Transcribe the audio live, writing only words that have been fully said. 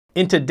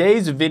In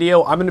today's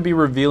video, I'm gonna be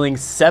revealing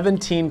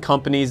 17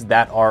 companies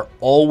that are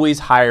always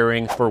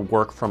hiring for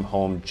work from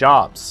home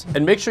jobs.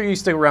 And make sure you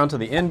stick around to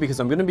the end because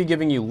I'm gonna be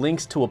giving you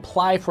links to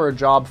apply for a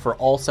job for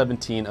all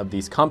 17 of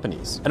these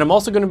companies. And I'm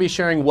also gonna be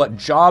sharing what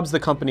jobs the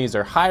companies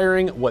are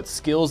hiring, what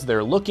skills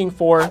they're looking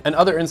for, and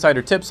other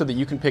insider tips so that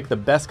you can pick the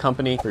best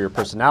company for your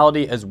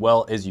personality as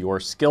well as your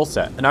skill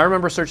set. And I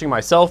remember searching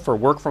myself for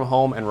work from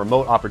home and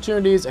remote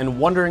opportunities and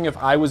wondering if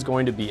I was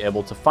going to be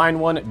able to find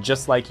one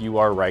just like you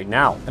are right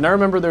now. And I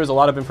remember there was a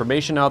lot of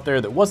information out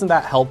there that wasn't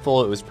that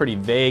helpful. It was pretty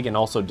vague and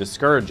also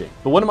discouraging.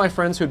 But one of my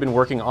friends who had been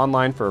working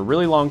online for a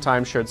really long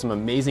time shared some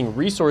amazing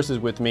resources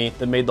with me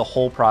that made the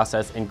whole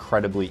process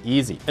incredibly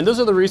easy. And those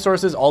are the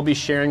resources I'll be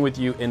sharing with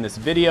you in this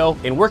video.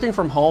 And working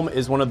from home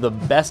is one of the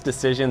best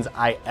decisions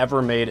I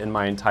ever made in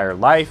my entire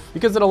life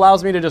because it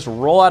allows me to just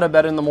roll out of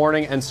bed in the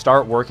morning and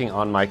start working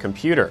on my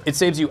computer. It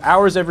saves you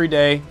hours every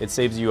day, it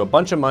saves you a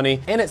bunch of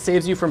money, and it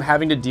saves you from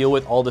having to deal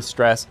with all the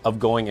stress of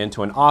going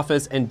into an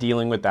office and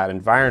dealing with that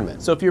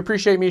environment. So if you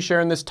appreciate me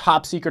sharing this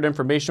top secret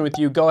information with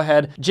you, go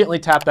ahead, gently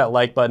tap that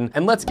like button,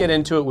 and let's get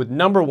into it with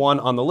number one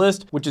on the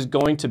list, which is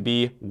going to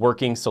be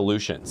Working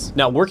Solutions.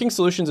 Now, Working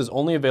Solutions is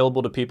only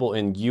available to people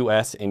in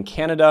US and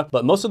Canada,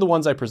 but most of the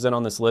ones I present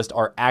on this list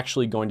are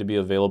actually going to be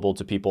available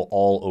to people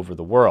all over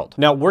the world.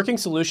 Now, Working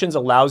Solutions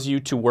allows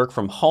you to work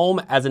from home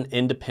as an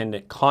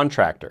independent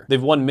contractor.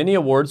 They've won many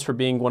awards for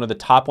being one of the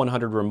top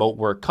 100 remote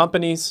work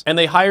companies, and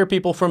they hire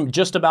people from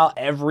just about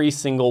every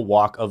single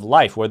walk of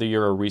life, whether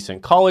you're a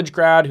recent college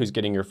grad who's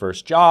getting your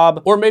first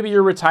job, or maybe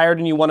you're retired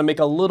and you want to make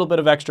a little bit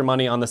of extra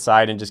money on the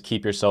side and just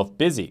keep yourself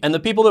busy. And the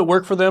people that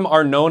work for them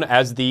are known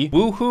as the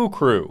Woohoo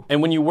Crew.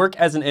 And when you work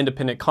as an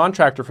independent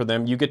contractor for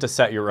them, you get to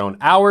set your own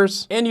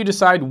hours and you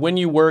decide when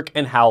you work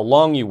and how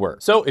long you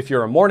work. So if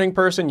you're a morning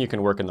person, you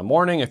can work in the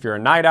morning. If you're a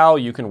night owl,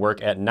 you can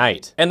work at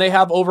night. And they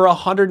have over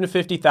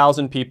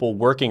 150,000 people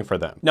working for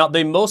them. Now,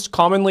 they most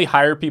commonly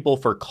hire people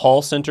for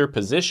call center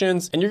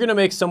positions, and you're gonna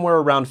make somewhere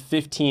around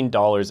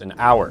 $15 an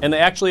hour. And they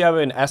actually have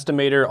an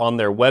estimator on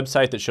their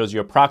website that shows you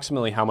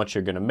approximately how much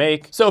you're gonna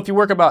make. So if you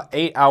work about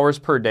 8 hours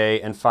per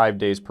day and 5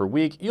 days per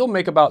week, you'll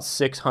make about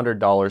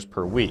 $600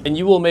 per week. And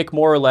you will make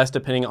more or less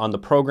depending on the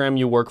program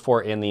you work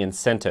for and the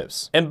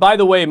incentives. And by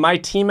the way, my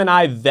team and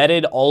I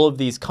vetted all of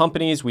these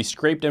companies. We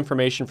scraped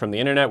information from the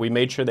internet. We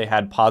made sure they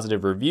had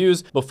positive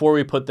reviews before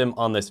we put them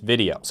on this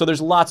video. So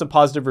there's lots of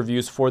positive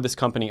reviews for this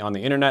company on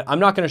the internet. I'm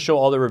not gonna show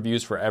all the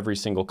reviews for every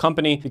single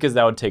company because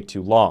that would take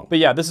too long. But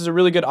yeah, this is a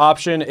really good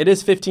option. It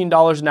is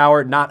 $15 an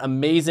hour, not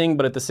amazing,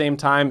 but at the same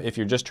time, if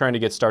you're just trying to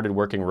get started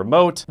working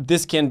remote,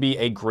 this can be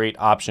a great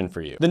option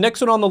for you. The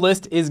next one on the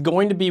list is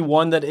going to be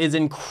one that is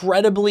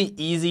incredibly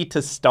easy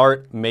to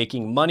start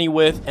making money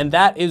with, and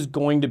that is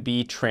going to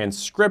be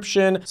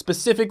transcription,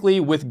 specifically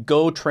with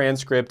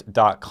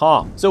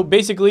GoTranscript.com. So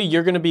basically,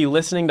 you're gonna be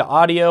listening to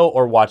audio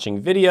or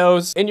watching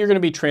videos, and you're gonna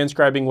be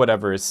transcribing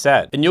whatever is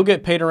said. And you'll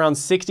get paid around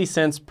 60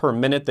 cents per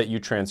minute that you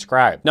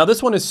transcribe. Now,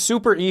 this one is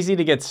super easy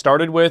to get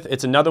started with.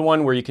 It's another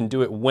one where you can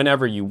do it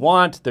whenever you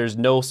want. There's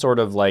no sort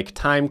of like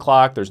time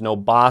clock. There's no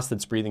boss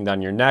that's breathing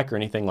down your neck or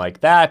anything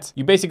like that.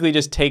 You basically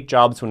just take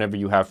jobs whenever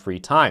you have free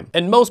time.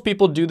 And most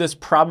people do this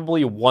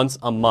probably once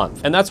a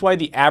month. And that's why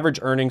the average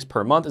earnings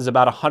per month is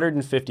about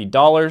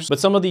 $150, but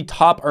some of the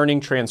top earning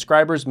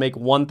transcribers make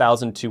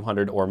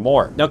 $1,200 or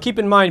more. Now keep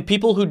in mind,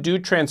 people who do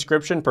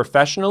transcription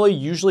professionally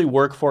usually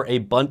work for a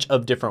bunch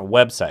of different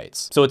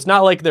websites. So it's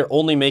not like they're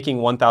only making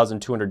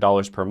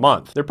 $1,200 per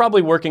month. They're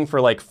probably working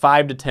for like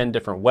 5 to 10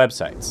 different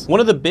websites. One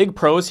of the big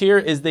pros here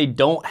is they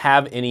don't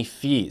have any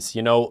fees.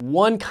 You know,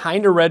 one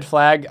kind of red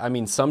flag, I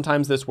mean,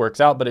 sometimes this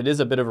works out, but it is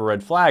a bit of a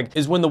red flag,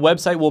 is when the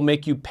website will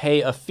make you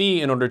pay a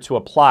fee in order to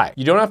apply.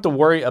 You don't have to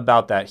worry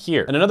about that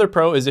here. And another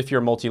pro is if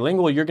you're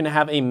multilingual, you're gonna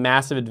have a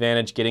massive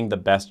advantage getting the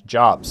best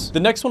jobs. The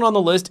next one on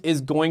the list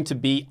is going to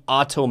be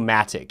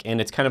Automattic,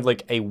 and it's kind of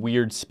like a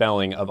weird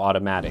spelling of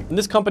automatic. And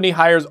this company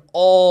hires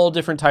all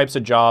different types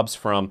of jobs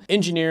from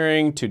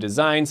engineering to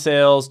design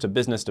sales to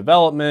business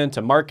development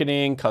to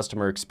marketing,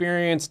 customer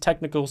experience,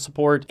 technical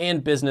support,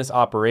 and business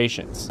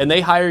operations. And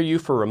they hire you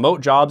for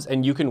remote jobs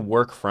and you can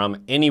work from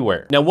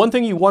anywhere. Now, one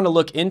thing you want to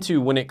look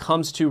into when it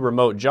comes to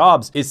remote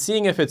jobs is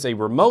seeing if it's a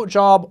remote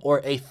job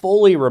or a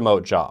fully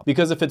remote job.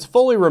 Because if it's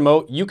fully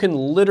remote, you can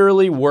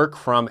literally work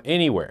from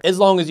anywhere as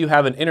long as you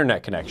have an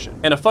internet connection.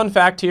 And a fun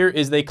fact here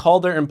is they call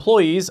their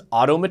employees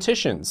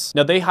automaticians.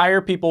 Now, they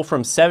hire people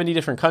from 70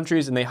 different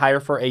countries and they hire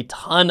for a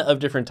ton of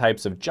different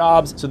types of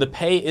jobs, so the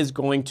pay is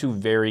going to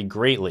vary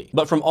greatly.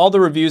 But from all the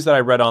reviews that I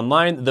read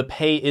online, the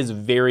pay is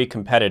very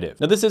competitive.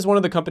 Now, this is one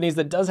of the companies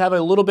that does have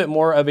a little bit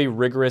more of a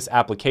rigorous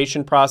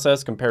application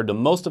process compared to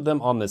most of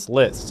them on this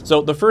list.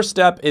 So the first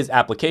step is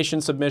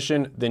application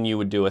submission, then you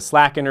would do a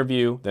Slack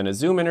interview, then a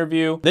Zoom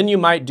interview, then you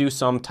might do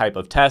some type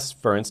of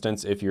test. For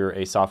instance, if you're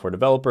a software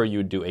developer, you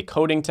would do a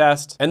coding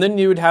test, and then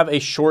you would have a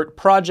short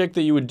project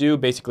that you would do,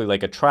 basically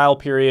like a trial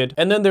period,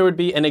 and then there would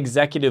be an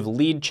executive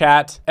lead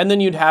chat, and then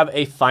you'd have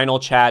a final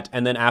chat,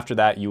 and then after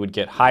that, you would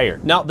get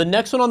hired. Now, the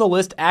next one on the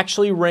list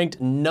actually ranked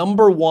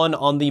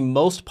 #1 on the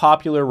most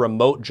popular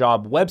remote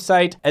job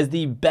website as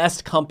the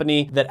best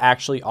company that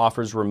actually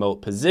offers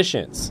remote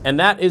positions, and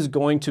that is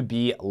going to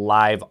be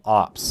Live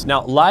Ops.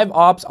 Now, Live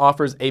Ops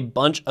offers a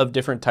bunch of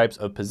different types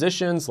of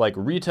positions like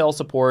retail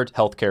support,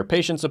 healthcare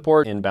patient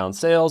support, inbound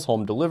sales,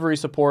 home delivery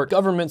support,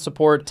 government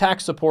support,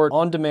 tax support,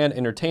 on-demand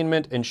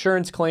entertainment,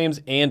 insurance claims,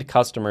 and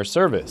customer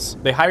service.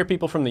 They hire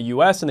people from the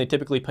US and they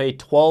typically pay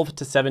 $12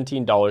 to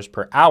 $17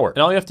 per hour. And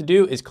all you have to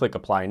do is click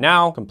apply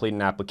now, complete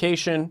an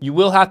application. You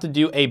will have to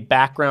do a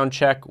background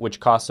check, which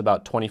costs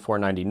about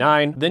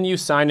 $24.99. Then you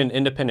sign an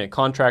independent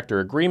contractor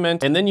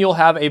agreement, and then you'll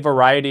have a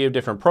variety of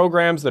different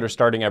programs that are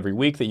starting every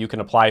week that you can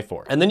apply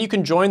for. And then you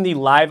can join the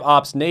Live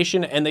Ops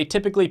Nation, and they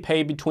typically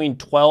pay between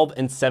 $12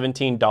 and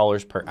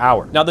 $17 per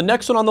hour. Now, the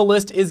next one on the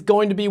list is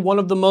going to be one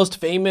of the most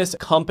famous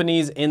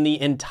companies in the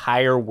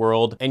entire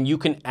world, and you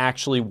can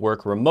actually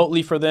work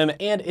remotely for them,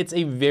 and it's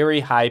a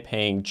very high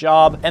paying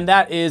job, and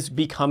that is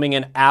becoming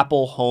an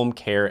Apple home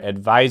care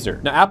advisor.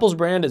 Now, Apple's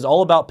brand is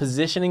all about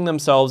positioning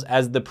themselves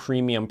as the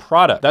premium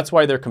product. That's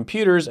why their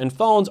computers and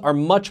phones are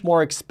much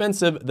more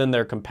expensive than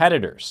their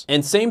competitors.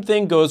 And same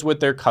thing goes with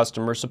their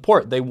customer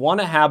support. They want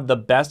to have the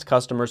best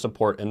customer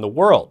support in the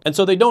world. And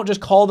so they don't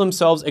just call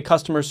themselves a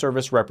customer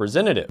service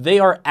representative. They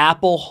are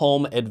Apple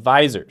home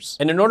advisors.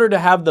 And in order to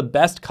have the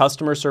best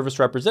customer service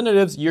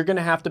representatives, you're going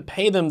to have to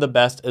pay them the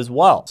best as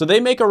well. So they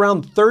make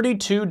around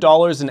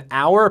 $32 an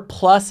hour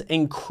plus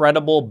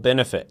incredible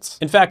benefits.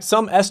 In fact,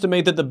 some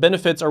estimate that the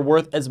benefits are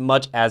worth as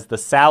much as the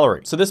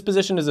salary. So this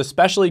position is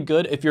especially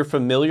good if you're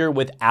familiar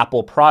with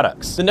Apple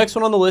products. The next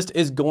one on the list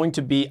is going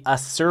to be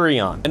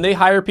Asurion, and they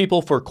hire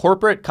people for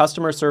corporate,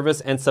 customer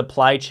service, and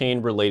supply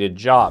chain related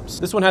jobs.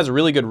 This one has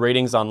really good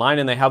ratings online,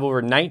 and they have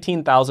over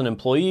 19,000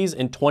 employees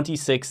in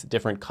 26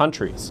 different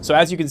countries. So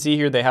as you can see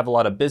here, they have a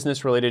lot of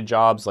business related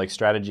jobs like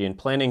strategy and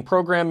planning,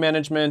 program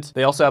management.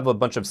 They also have a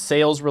bunch of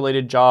sales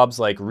related jobs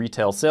like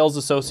retail sales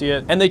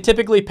associate, and they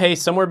typically pay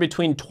somewhere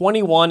between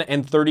 $21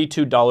 and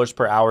 $32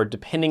 per hour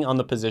depending on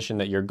the position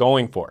that you're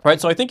going for. Right?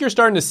 So I think you're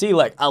starting to see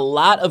like a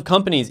lot of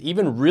companies,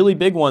 even really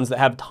big ones that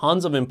have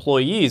tons of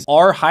employees,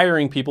 are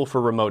hiring people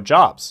for remote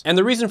jobs. And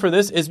the reason for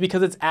this is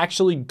because it's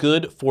actually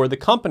good for the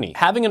company.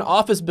 Having an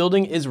office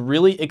building is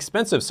really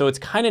expensive, so it's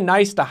kind of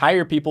nice to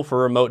hire people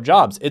for remote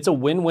jobs. It's a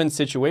win-win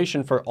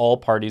situation for all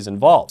parties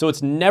involved. So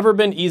it's never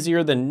been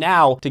easier than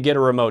now to get a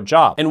remote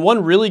job. And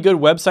one really good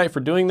website for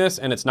doing this,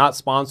 and it's not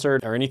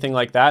sponsored or anything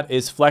like that,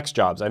 is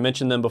FlexJobs. I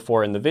mentioned them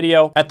before in the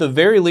video. At the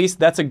very least,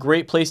 that's a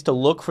great place to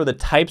look for the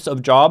types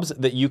of jobs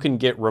that you can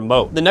get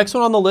remote. The next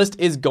one on the list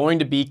is going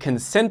to be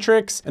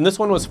Concentrix, and this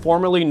one was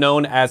formerly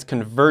known as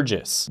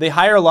Convergys. They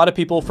hire a lot of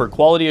people for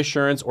quality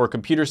assurance or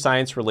computer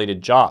science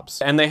related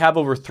jobs, and they have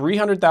over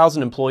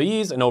 300,000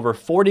 employees in over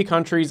 40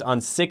 countries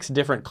on 6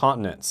 different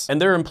continents.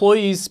 And their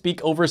employees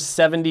speak over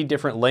 70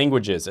 different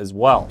languages as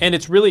well. And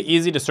it's really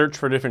easy to search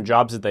for different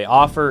jobs that they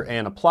offer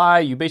and apply.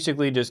 You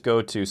basically just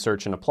go to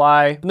search and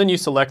apply, and then you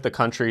select the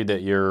country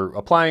that you're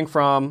applying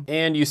from,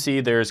 and you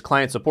see there's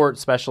client support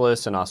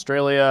specialists in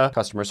Australia,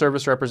 customer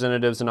service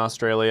representatives in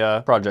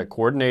Australia, project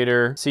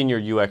coordinator, senior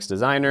UX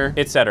designer,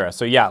 etc.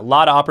 So yeah, a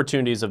lot of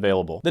opportunities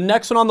available. The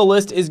next one on the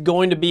list is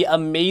going to be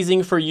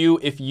amazing for you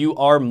if you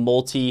are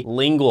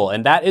multilingual,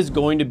 and that is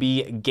going to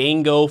be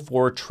Gango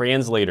for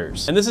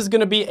translators. And this is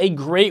going to be a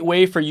great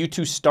way for you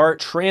to start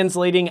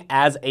translating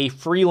as a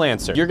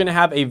freelancer. You're going to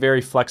have a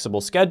very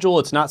flexible schedule.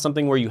 It's not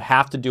something where you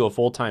have to do a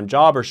full-time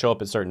job or show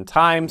up at certain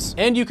times,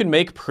 and you can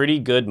make pretty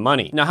good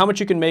money. Now, how much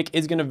you can make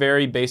is going to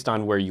vary based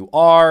on where you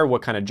are,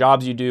 what kind of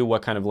jobs you do,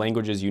 what kind of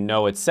languages you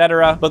know,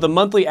 etc. But the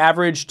monthly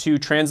average to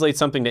translate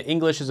something to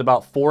English is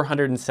about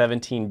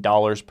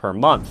 $417 per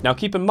month. Now,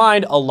 keep in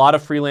mind, a lot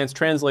of freelance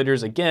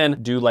translators, again,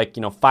 do like,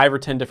 5 or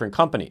 10 different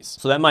companies.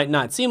 So that might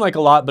not seem like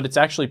a lot, but it's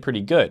actually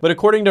pretty good. But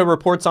according to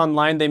reports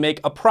online, they make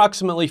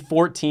approximately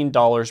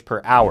 $14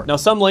 per hour. Now,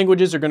 some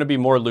languages are going to be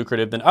more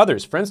lucrative than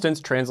others. For instance,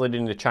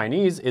 translating to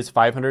Chinese is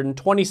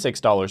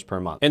 $526 per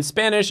month, and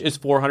Spanish is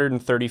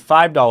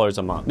 $435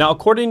 a month. Now,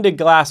 according to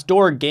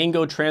Glassdoor,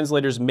 Gango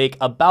translators make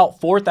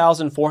about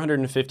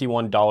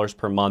 $4,451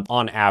 per month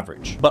on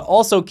average. But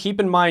also keep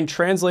in mind,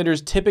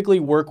 translators typically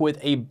work with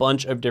a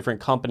bunch of different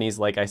companies,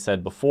 like I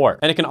said before,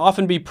 and it can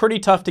often be pretty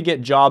tough to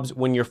get jobs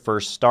when you're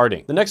first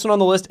starting. The next one on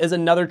the list is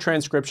another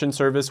transcription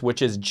service,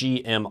 which is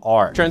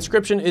GMR.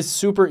 Transcription is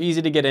super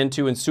easy to get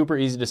into and super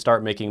easy to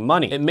start making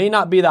money. It may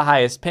not be the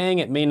highest paying,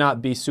 it may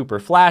not be super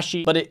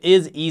flashy, but it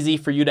is easy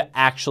for you to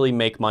actually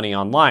make money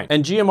online.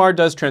 And GMR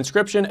does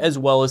transcription as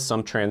well as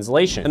some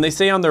translation. And they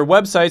say on their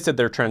websites that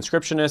their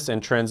transcriptionists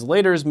and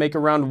translators make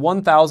around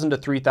 $1,000 to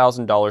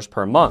 $3,000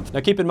 per month. Now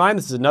keep in mind,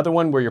 this is another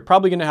one where you're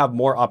probably gonna have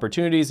more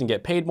opportunities and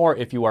get paid more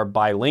if you are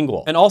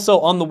bilingual. And also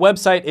on the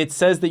website, it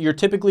says that you're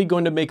typically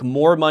going to make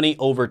more money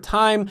over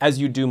time as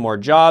you do more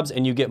jobs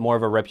and you get more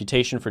of a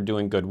reputation for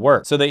doing good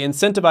work. So they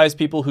incentivize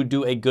people who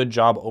do a good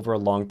job over a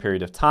long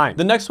period of time.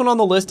 The next one on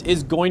the list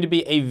is going to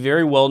be a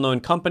very well-known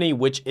company,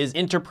 which is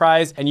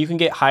Enterprise, and you can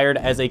get hired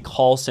as a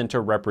call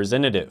center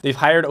representative. They've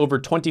hired over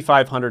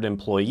 2,500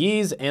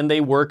 employees, and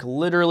they work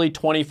literally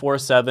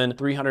 24/7,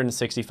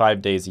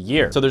 365 days a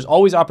year. So there's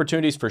always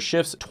opportunities for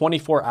shifts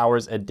 24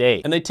 hours a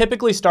day. And they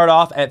typically start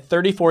off at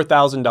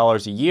 $34,000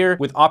 $50,000 a year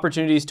with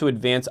opportunities to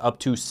advance up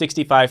to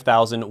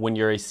 $65,000 when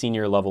you're a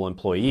senior level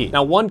employee.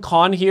 Now, one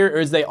con here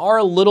is they are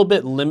a little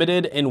bit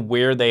limited in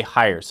where they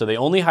hire. So they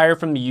only hire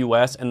from the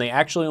US, and they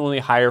actually only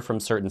hire from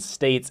certain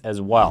states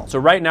as well. So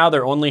right now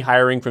they're only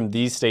hiring from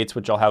these states,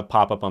 which I'll have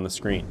pop up on the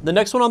screen. The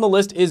next one on the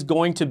list is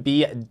going to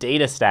be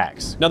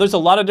DataStax. Now there's a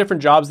lot of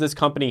different jobs this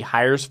company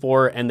hires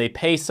for, and they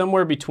pay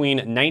somewhere between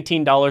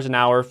 $19 an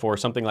hour for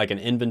something like an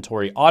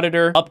inventory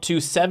auditor, up to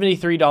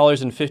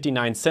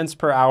 $73.59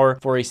 per hour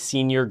for a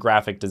senior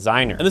graphic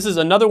designer. And this is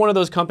another one of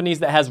those companies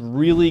that has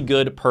really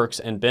good perks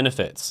and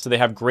benefits. So they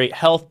have great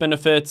health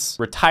benefits,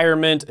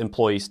 retirement,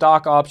 employee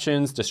stock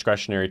options,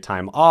 discretionary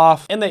time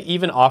off, and they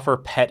even offer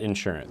pet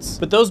insurance.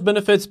 But those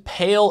benefits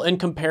pale in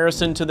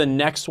comparison to the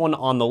next one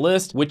on the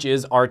list, which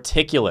is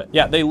Articulate.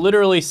 Yeah, they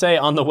literally say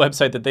on the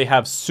website that they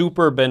have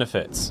super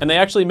benefits. And they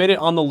actually made it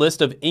on the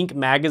list of Inc.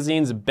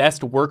 magazine's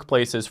best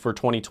workplaces for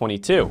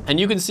 2022. And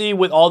you can see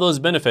with all those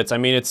benefits, I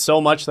mean, it's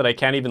so much that I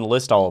can't even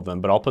list all of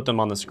them, but I'll put them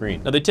on the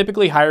screen. Now, they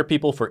typically hire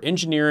people for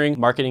engineering,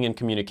 marketing and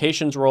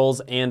communications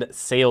roles, and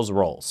sales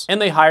roles.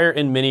 And they hire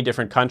in many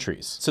different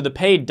countries. So the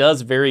pay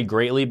does vary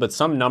greatly, but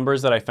some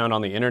numbers that I found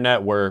on the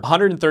internet were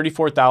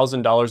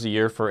 $134,000 a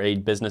year for a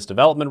business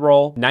development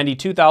role,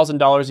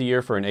 $92,000 a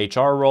year for an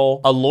HR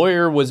role. A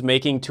lawyer was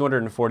making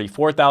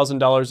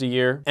 $244,000 a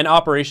year, and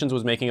operations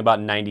was making about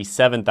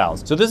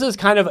 $97,000. So this is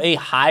kind of a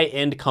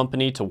high-end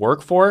company to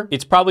work for.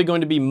 It's probably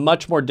going to be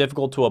much more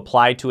difficult to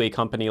apply to a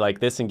company like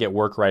this and get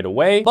work right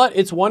away, but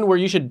it's one where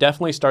you should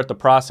definitely start the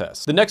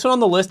process. The next one on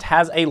the list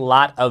has a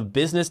lot of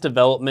business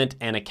development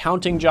and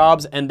accounting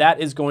jobs, and that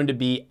is going to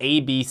be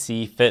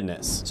ABC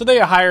Fitness. So they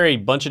hire a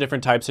bunch of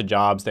different types of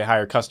jobs. They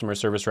hire customer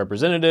service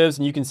representatives,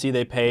 and you can see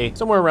they pay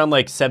somewhere around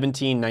like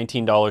 $17,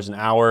 $19 an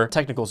hour.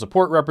 Technical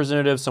support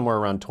representatives, somewhere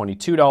around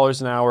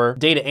 $22 an hour.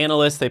 Data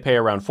analysts, they pay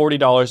around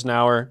 $40 an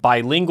hour.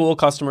 Bilingual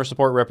customer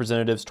support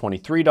representatives,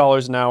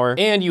 $23 an hour.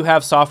 And you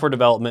have software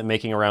development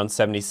making around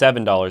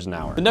 $77 an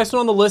hour. The next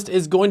one on the list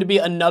is going to be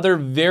another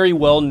very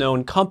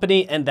well-known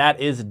company, and that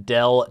is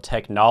Dell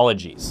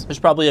Technologies. There's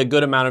probably a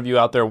good amount of you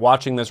out there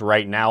watching this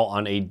right now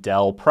on a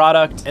Dell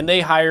product, and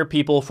they hire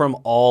people from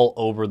all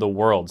over the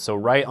world. So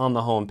right on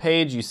the home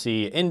page, you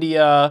see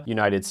India,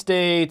 United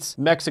States,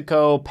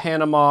 Mexico,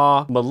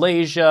 Panama,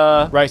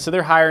 Malaysia, right? So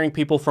they're hiring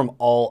people from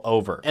all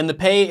over. And the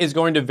pay is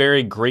going to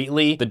vary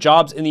greatly. The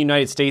jobs in the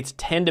United States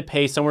tend to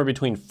pay somewhere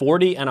between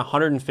 $40 and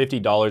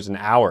 $150 an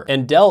hour.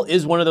 And Dell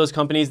is one of those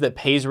companies that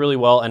pays really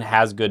well and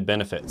has good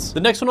benefits.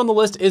 The next one on the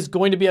list is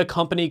going to be a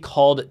company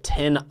called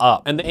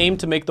 10up, and they aim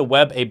to make the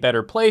web a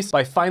better place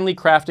by finally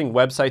crafting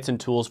websites and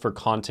tools for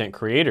content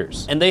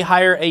creators. And they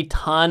hire a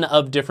ton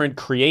of different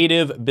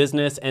creative,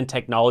 business, and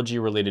technology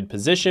related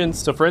positions.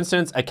 So for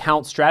instance,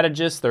 account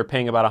strategists, they're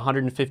paying about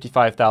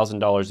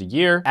 $155,000 a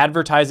year.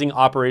 Advertising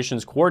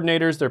operations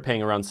coordinators, they're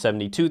paying around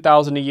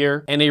 $72,000 a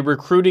year. And a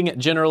recruiting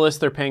generalist,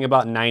 they're paying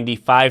about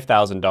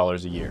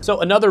 $95,000 a year.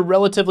 So another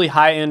relatively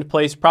high-end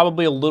place,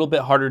 probably a little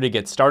bit harder to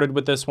get started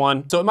with this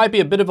one. So it might be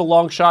a bit of a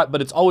long shot,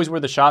 but it's always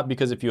worth a shot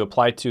because if you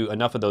apply to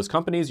enough of those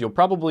companies, you'll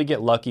probably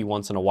get lucky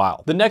once in a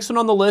while. The next one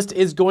on the list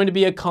is going to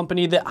be a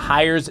company that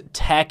hires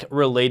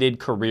tech-related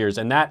careers,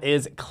 and that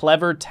is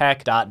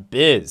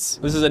clevertech.biz.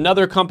 This is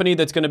another company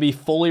that's going to be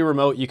fully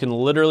remote. You can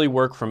literally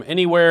work from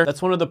anywhere.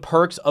 That's one of the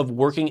perks of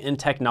working in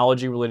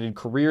technology-related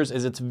careers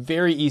is it's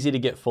very easy to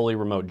get fully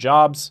remote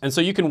jobs. And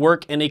so you can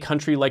work in a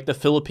country like the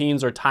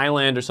Philippines or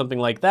Thailand or something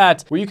like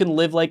that, where you can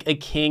live like a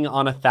king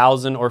on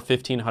 $1,000 or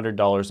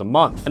 $1,500 a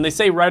month. And they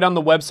say right on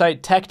the website,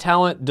 tech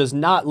talent does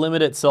not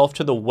limit itself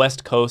to the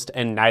West Coast,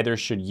 and neither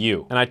should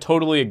you. And I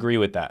totally agree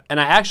with that. And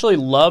I actually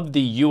love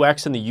the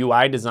UX and the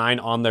UI design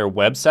on their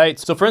website.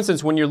 So for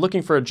instance, when you're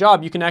looking for a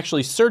job, you can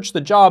actually search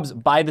the jobs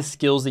by the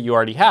skills that you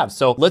already have.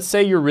 So let's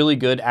say you're really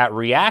good at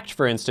React,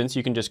 for instance,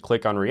 you can just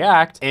click on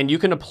React and you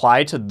can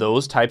apply to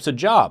those types of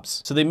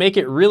jobs. So they make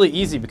it really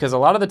easy because a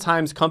lot of the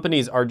times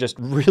companies are just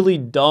really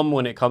dumb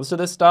when it comes to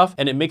this stuff,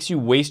 and it makes you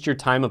waste your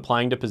time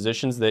applying to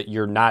positions that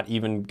you're not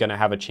even gonna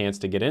have a chance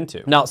to get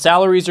into. Now,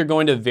 salaries are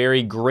going to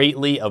vary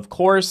greatly, of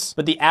course,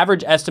 but the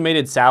average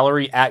estimated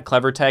salary at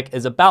CleverTech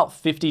is about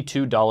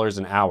 $52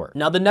 an hour.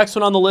 Now, the next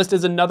one on the list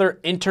is another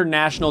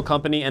international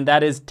company, and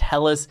that is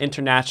TELUS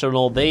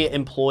International. They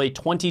employ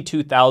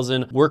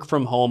 22,000 work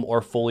from home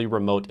or fully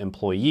remote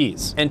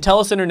employees. And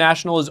TELUS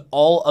International is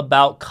all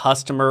about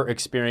customer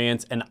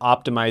experience and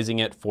optimizing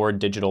it for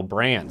digital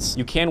brands.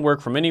 You can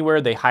work from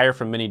anywhere. They hire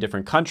from many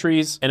different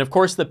countries. And of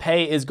course, the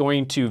pay is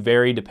going to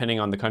vary depending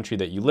on the country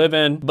that you live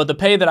in. But the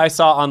pay that I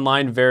saw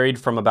online varied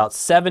from about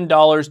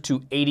 $7 to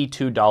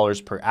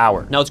 $82 per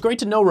hour. Now, it's great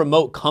to know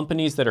remote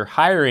companies that are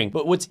hiring,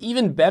 but what's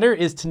even better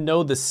is to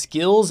know the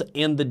skills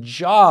and the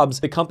jobs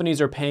the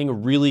companies are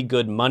paying really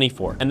good money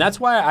for. And that's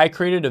why I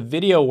created a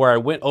video where I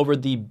went over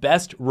the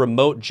best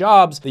remote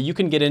jobs that you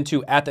can get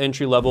into at the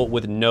entry level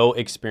with no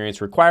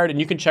experience required. And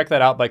you can check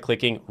that out by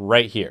clicking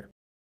right here.